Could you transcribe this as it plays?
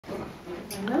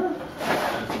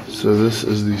So this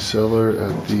is the cellar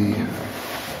at the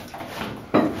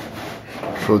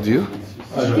Faudee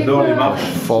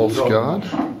False God.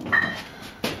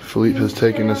 Philippe has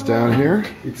taken us down here.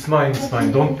 It's mine, it's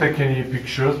mine. Don't take any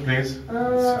pictures, please.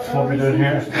 It's forbidden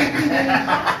here.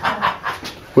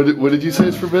 What did you say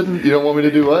is forbidden? You don't want me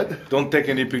to do what? Don't take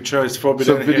any picture, it's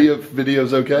forbidden here. So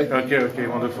video's okay? Okay,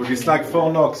 wonderful. It's like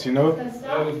 4 knocks, you know?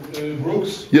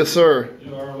 Brooks? Yes, sir.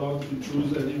 You are allowed to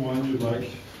choose anyone you like.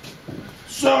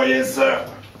 So, yes, sir.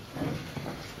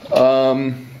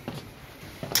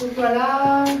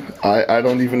 I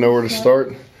don't even know where to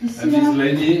start. And this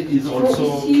lady is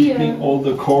also keeping all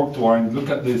the corked wine. Look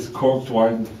at this corked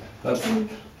wine. That's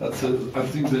I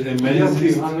think the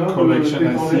amazing collection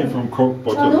I see from corked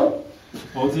bottle.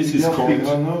 Oh, this is corked.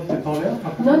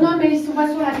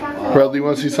 Bradley, you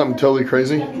want to see something totally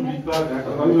crazy?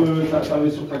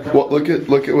 Well, look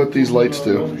at what these lights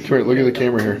do. Come here, look at the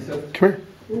camera here. Come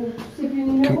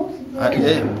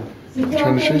here. I'm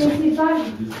trying to show you something.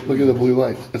 Look at the blue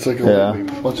light. It's like a light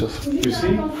beam. Watch this. You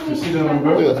see the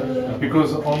number? Look at that.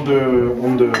 Because on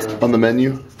the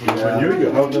menu, you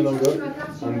have the number,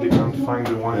 and they can't find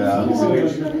the one.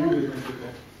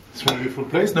 It's a beautiful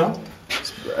place, no?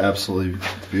 It's absolutely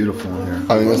beautiful in here.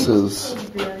 I mean, this is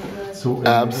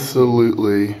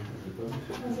absolutely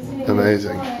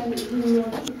amazing.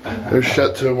 There's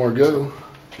Chateau Margaux.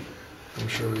 I'm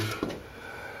sure we've...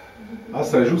 Ah,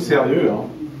 ça joue sérieux, hein?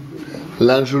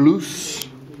 L'Angelus.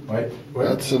 Ouais.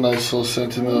 That's a nice little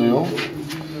centimillion.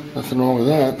 Nothing wrong with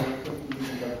that.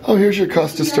 Oh, here's your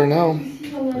Costa Sternel.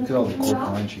 Look at all the cork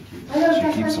wine she keeps.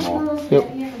 She keeps them all. Yep.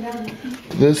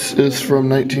 This is from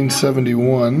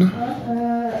 1971.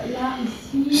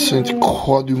 Sainte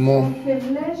Croix du Mont.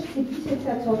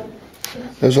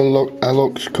 There's a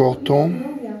Alox Corton.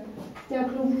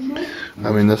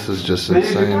 I mean, this is just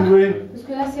insane.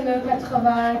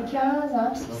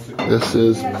 This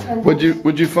is.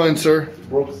 What'd you find, sir?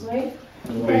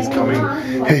 He's coming.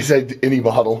 He said any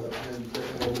bottle.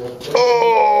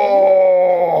 Oh,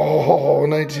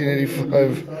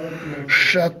 1985.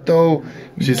 Chateau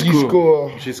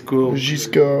Giscard.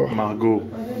 Margaux.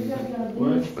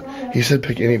 He said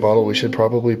pick any bottle. We should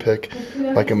probably pick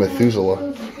like a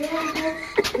Methuselah.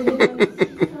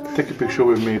 Take a picture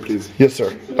with me, please. Yes,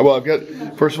 sir. Well,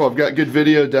 first of all, I've got good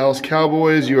video. Dallas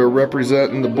Cowboys, you are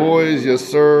representing the boys. Yes,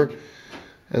 sir.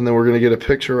 And then we're going to get a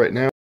picture right now.